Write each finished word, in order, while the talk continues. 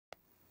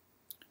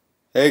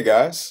Hey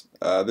guys,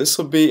 this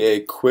will be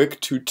a quick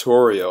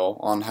tutorial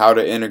on how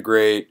to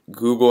integrate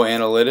Google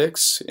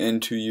Analytics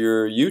into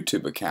your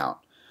YouTube account.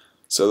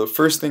 So the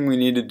first thing we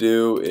need to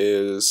do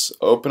is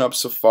open up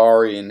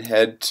Safari and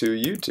head to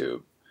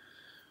YouTube.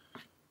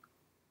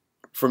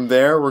 From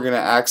there we're going to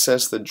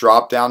access the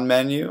drop down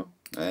menu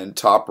and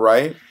top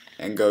right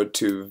and go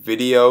to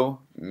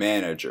Video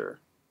Manager.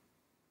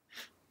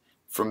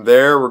 From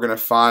there we're going to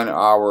find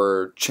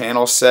our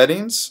channel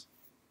settings.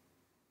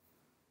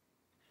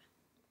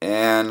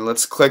 And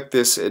let's click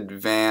this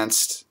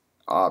advanced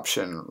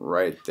option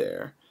right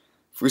there.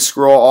 If we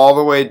scroll all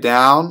the way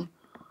down,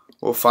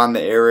 we'll find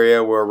the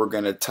area where we're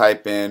going to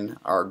type in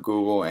our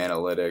Google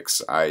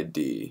Analytics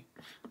ID.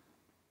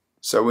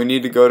 So we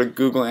need to go to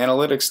Google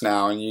Analytics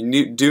now, and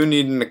you do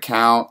need an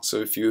account, so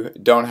if you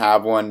don't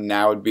have one,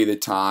 now would be the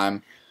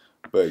time.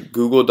 But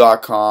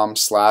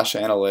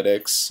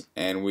google.com/analytics,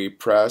 and we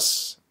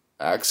press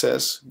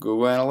Access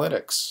Google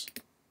Analytics.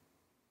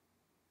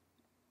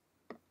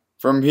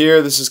 From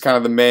here, this is kind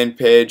of the main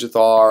page with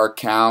all our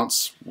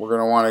accounts. We're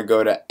going to want to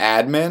go to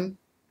Admin,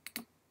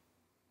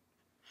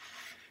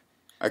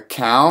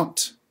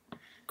 Account,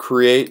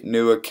 Create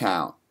New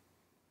Account.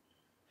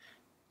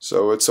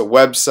 So it's a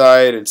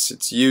website, it's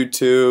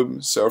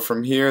YouTube. So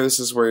from here, this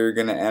is where you're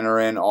going to enter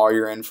in all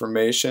your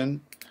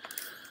information.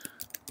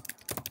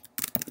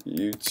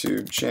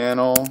 YouTube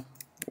channel,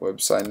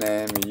 website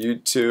name,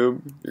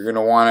 YouTube. You're going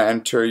to want to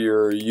enter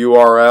your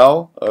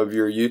URL of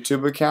your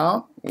YouTube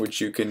account, which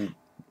you can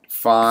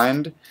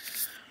find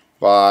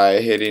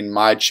by hitting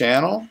my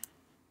channel,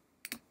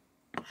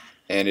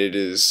 and it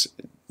is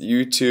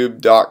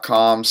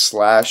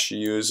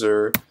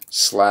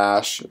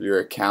youtube.com/user/your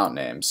account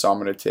name. So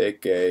I'm going to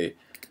take a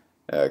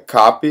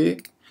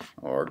copy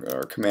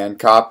or command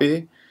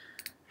copy,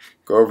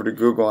 go over to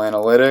Google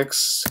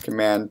Analytics,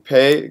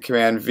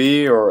 command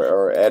V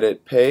or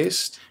edit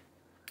paste.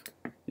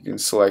 You can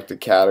select a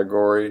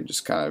category,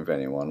 just kind of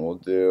anyone will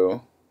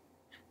do.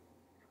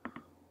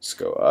 Let's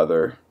go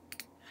other.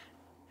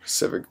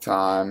 Pacific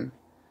time.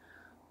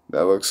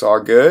 That looks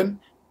all good.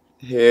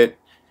 Hit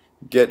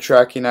Get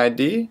Tracking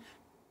ID.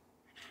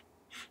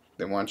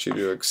 They want you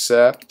to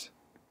accept.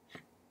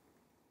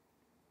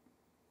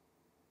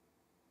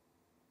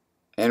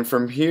 And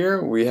from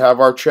here we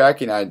have our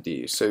tracking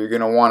ID. So you're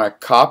going to want to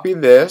copy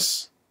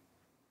this.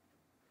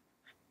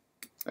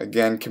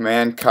 Again,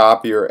 command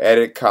copy or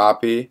edit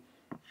copy,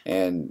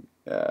 and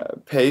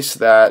paste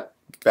that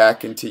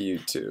back into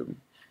YouTube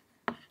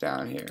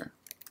down here.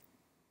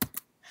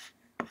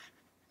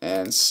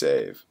 And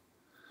save.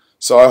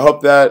 So I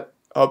hope that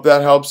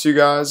helps you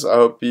guys. I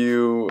hope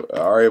you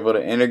are able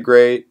to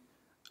integrate.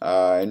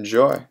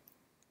 Enjoy.